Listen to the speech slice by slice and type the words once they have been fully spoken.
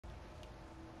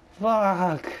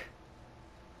Fuck.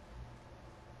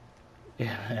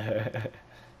 Yeah.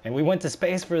 And we went to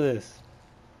space for this.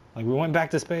 Like, we went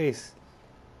back to space.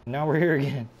 Now we're here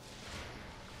again.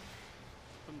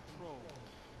 Control.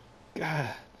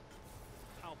 God.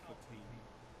 Alpha team.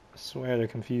 I swear they're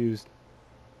confused.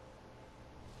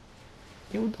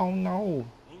 You don't know.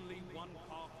 Only one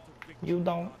path to victory. You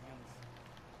don't.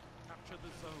 Capture the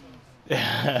zones. Let's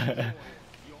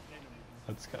Destroy your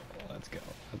enemies. go. Let's go.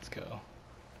 Let's go.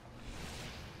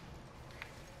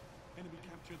 Enemy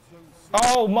captured zone C.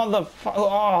 Oh, motherfucker.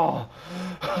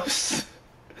 Oh.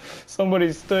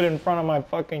 Somebody stood in front of my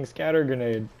fucking scatter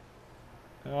grenade.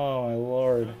 Oh, my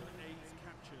lord. Zone A is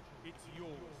captured. It's yours.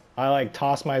 I like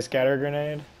tossed my scatter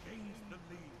grenade. Gained the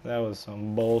lead. That was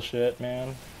some bullshit,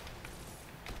 man.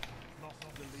 Lost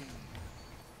the lead.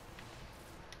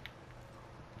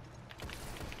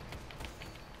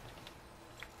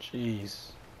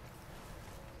 Jeez.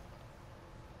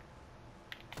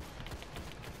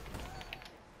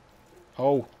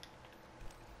 Oh.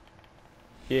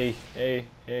 Yay, hey,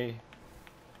 hey.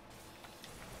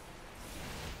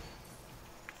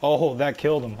 Oh, that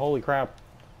killed him. Holy crap.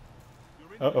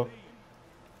 You're in Uh-oh. the lead.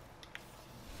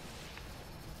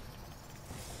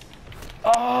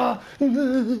 Ah!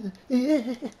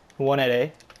 1 at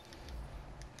A.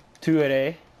 2 at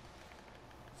A.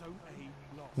 Zone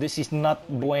A lost. This is not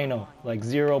bueno. Like,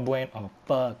 zero bueno. Oh,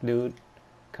 fuck, dude.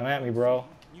 Come at me, bro.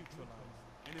 Neutralized.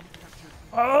 Enemy captured.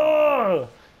 Oh!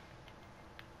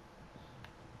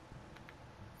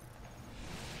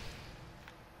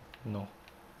 No.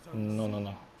 Zone No, C no,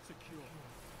 no. secure.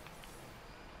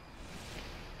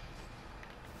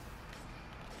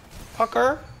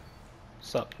 Fucker.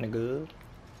 Sup, nigga?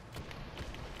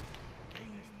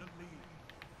 Gained the lead.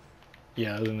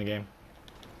 Yeah, I was in the game.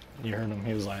 You heard him.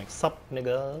 He was like, sup,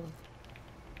 nigga?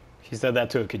 He said that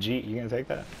to a Khajiit. You gonna take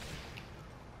that?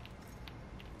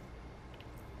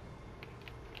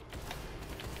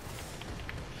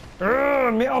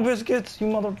 Meow biscuits, you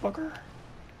motherfucker.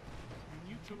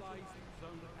 You neutralized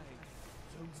zone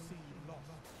A. Zone C lost.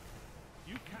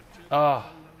 You captured Ah.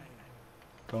 zone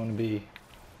A. Going to be.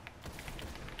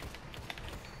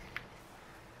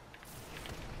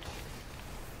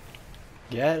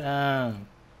 Get him.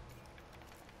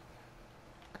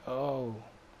 Go.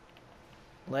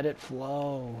 Let it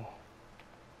flow.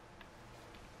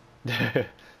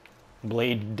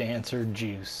 Blade Dancer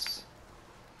Juice.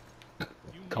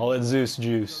 Call it Zeus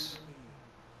Juice.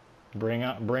 Bring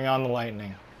on the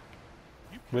lightning.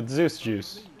 With Zeus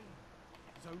Juice.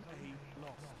 Zone A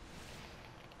lost.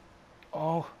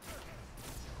 Oh.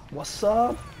 What's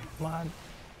up,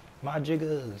 my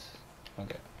jiggers?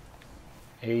 Okay.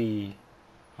 Hey.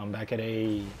 I'm back at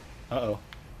A. Uh-oh.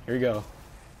 Here we go.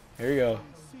 Here we go.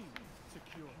 C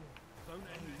secure. Zone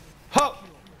A Ho!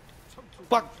 total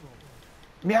Fuck! control.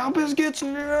 Meow biscuits!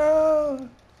 Yeah! Zone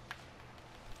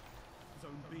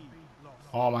B lost.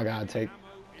 Oh my god, take Ammo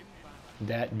inbound.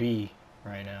 that B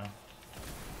right now.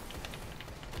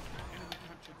 Enemy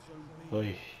captured zone B.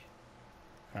 Oy.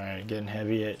 Alright, getting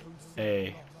heavy at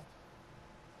A.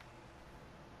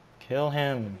 Kill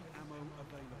him. Ammo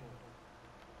available.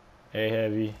 A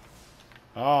heavy.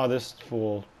 Oh, this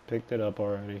fool picked it up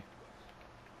already.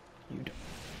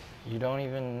 You don't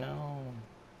even know.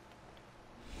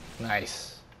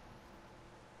 Nice.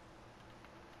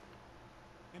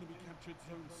 Enemy captured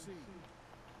zone C.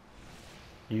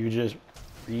 You just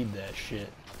read that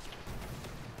shit.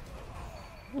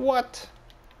 What?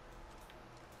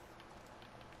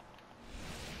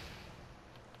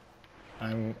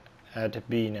 I'm at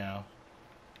B now.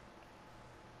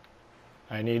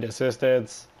 I need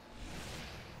assistance.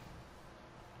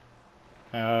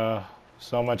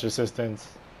 So much assistance.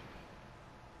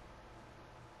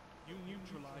 You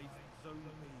neutralized zone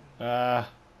B.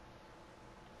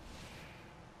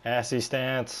 Assy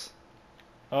stance.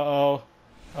 Uh-oh.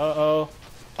 Uh-oh.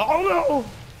 Oh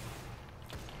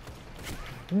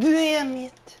no! Damn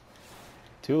it!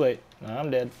 Too late. No, I'm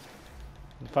dead.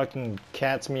 Fucking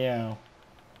cat's meow.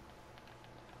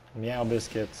 Meow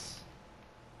biscuits.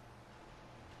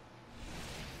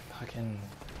 Fucking.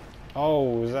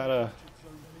 Oh, is that a.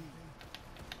 Zone B.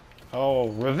 Oh,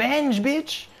 revenge,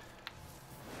 bitch!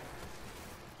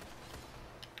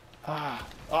 Ah.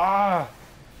 Ah!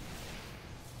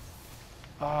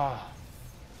 Ah.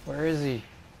 Where is he?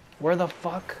 Where the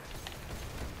fuck?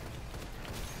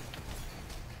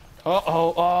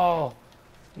 Uh-oh, oh!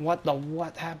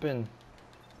 What happened?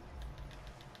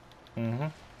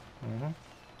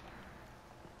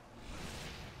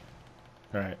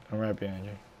 Alright, I'm right behind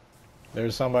you.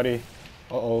 There's somebody.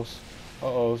 Uh-ohs.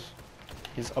 Uh-ohs.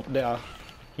 He's up there.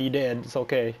 He dead. It's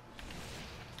okay.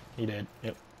 He dead.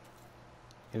 Yep.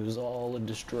 It was all a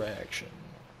distraction.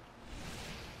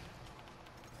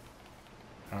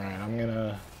 Alright, I'm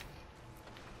gonna...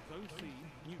 Zone C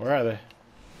neutralized. Where are they?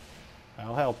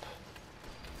 I'll help.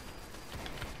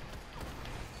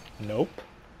 Nope.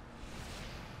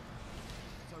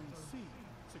 Zone C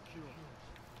secure.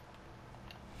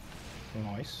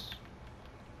 Nice.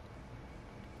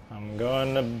 I'm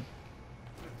going to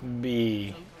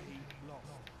B. Zone A lost.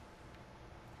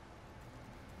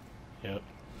 Yep.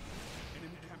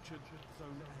 Enemy captured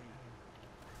Zone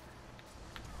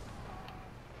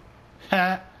Ha!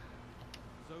 A.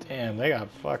 Zone Damn, B they got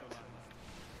fucked. neutralized.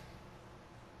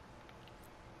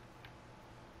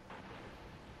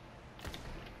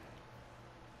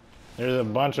 There's a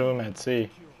bunch of them at C.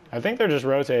 I think they're just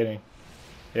rotating.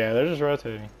 Yeah, they're just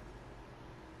rotating.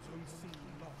 Zone C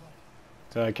lost.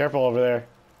 So careful over there.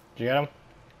 Did you get him?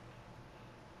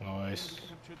 Nice. Enemy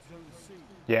captured Zone C.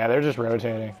 Yeah, they're just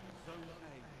rotating. Zone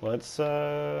A. Let's Zone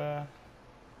A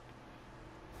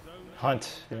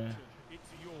hunt. Yeah. captured. It's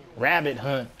yours. Rabbit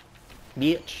hunt,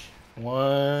 bitch.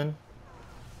 One.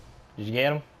 Did you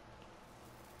get him?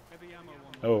 Heavy ammo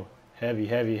on the Oh, way. heavy,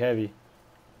 heavy, heavy.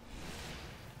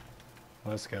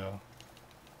 Let's go.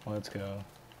 Let's go.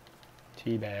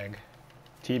 Teabag.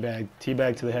 Teabag.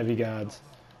 Teabag to the heavy gods.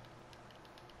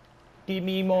 Give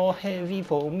me more heavy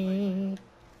for me.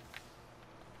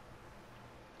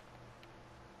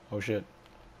 Oh shit.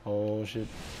 Oh shit.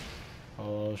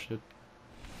 Oh shit.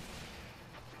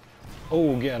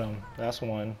 Oh, get him. That's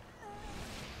one.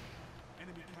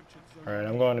 Enemy captured Zone Alright,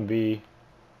 I'm B. going to B.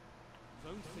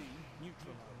 Zone C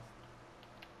neutralized.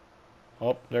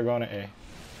 Oh, they're going to A.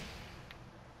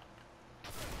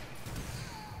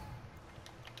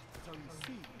 Zone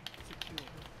C secure.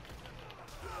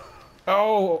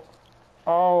 Oh!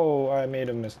 Oh, I made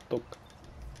a mistake.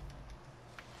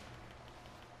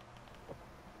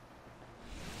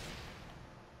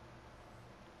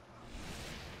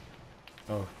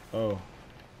 Oh, oh.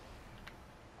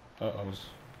 Uh-ohs.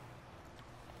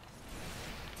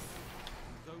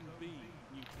 Zone B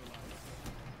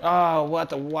neutralized. Oh, what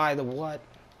the why the what?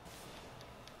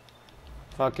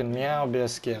 Fucking meow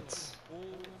biscuits. All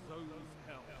zones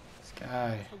held. This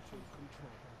guy. Total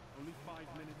control. Only 5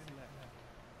 minutes left.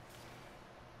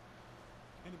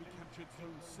 Enemy captured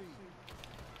Zone C.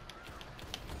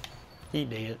 He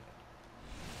did.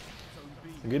 Zone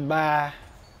B. Goodbye.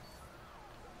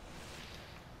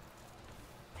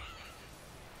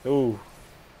 Ooh,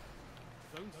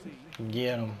 Zone C.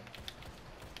 get him.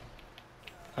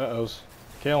 Uh-ohs.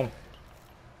 Kill him.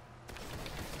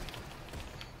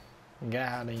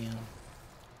 Got him.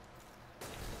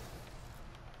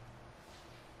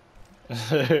 Enemy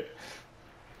captured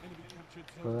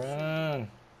Zone C. Run.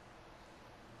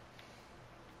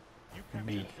 You captured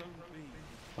B. Zone B.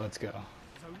 Let's go.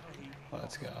 Zone A.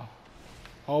 Let's go.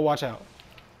 Oh, watch out.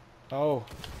 Oh.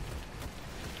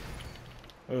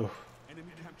 Ooh,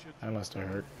 Enemy captured. that must have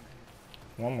hurt.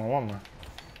 One more, one more.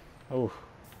 Ooh.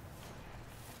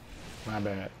 My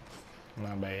bad.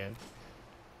 My bad.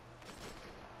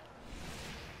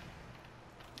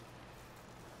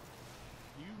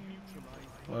 You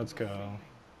neutralized. Let's go.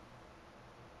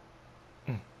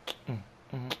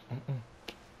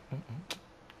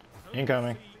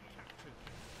 Incoming.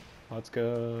 Let's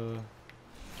go.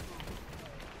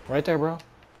 Right there, bro.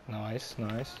 Nice,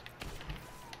 nice.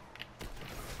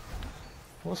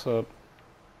 What's up?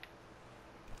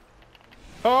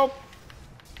 Oh!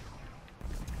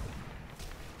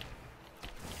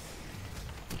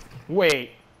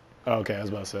 Wait. Okay, I was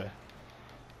about to say.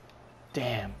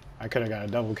 Damn, I could have got a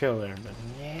double kill there, but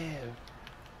no.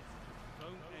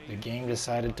 Zone The A. game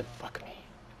decided to fuck me.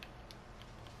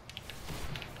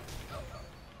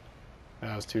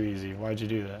 That was too easy. Why'd you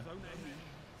do that? Zone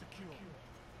A secure.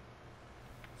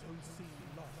 Zone C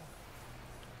lost.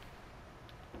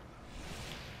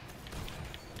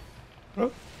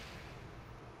 Oh.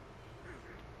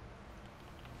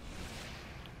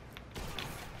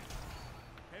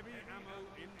 Heavy ammo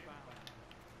inbound.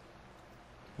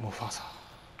 Mufasa.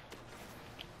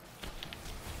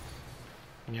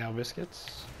 Meow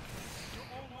biscuits.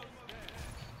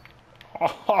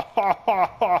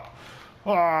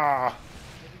 Ah,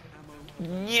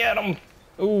 Ammo. get him!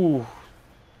 Ooh.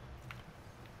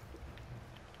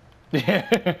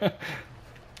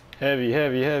 Heavy,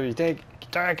 heavy, heavy. Take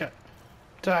it.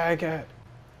 Take it.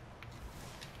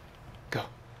 Go.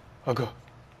 Oh, go.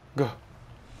 Go.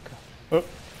 Go. Oh.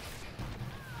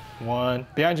 One.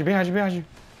 Behind you, behind you, behind you.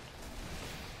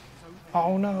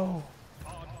 Oh, no.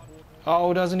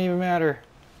 Oh, doesn't even matter.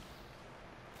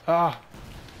 Ah.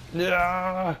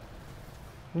 Yeah.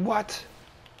 What?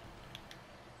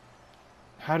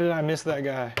 How did I miss that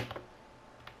guy?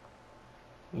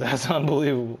 That's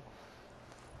unbelievable.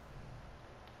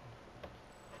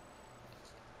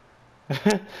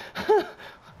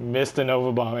 Missed a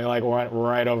Nova bomb. It like went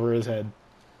right over his head.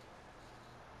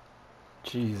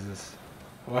 Jesus.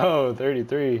 Whoa,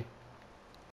 33.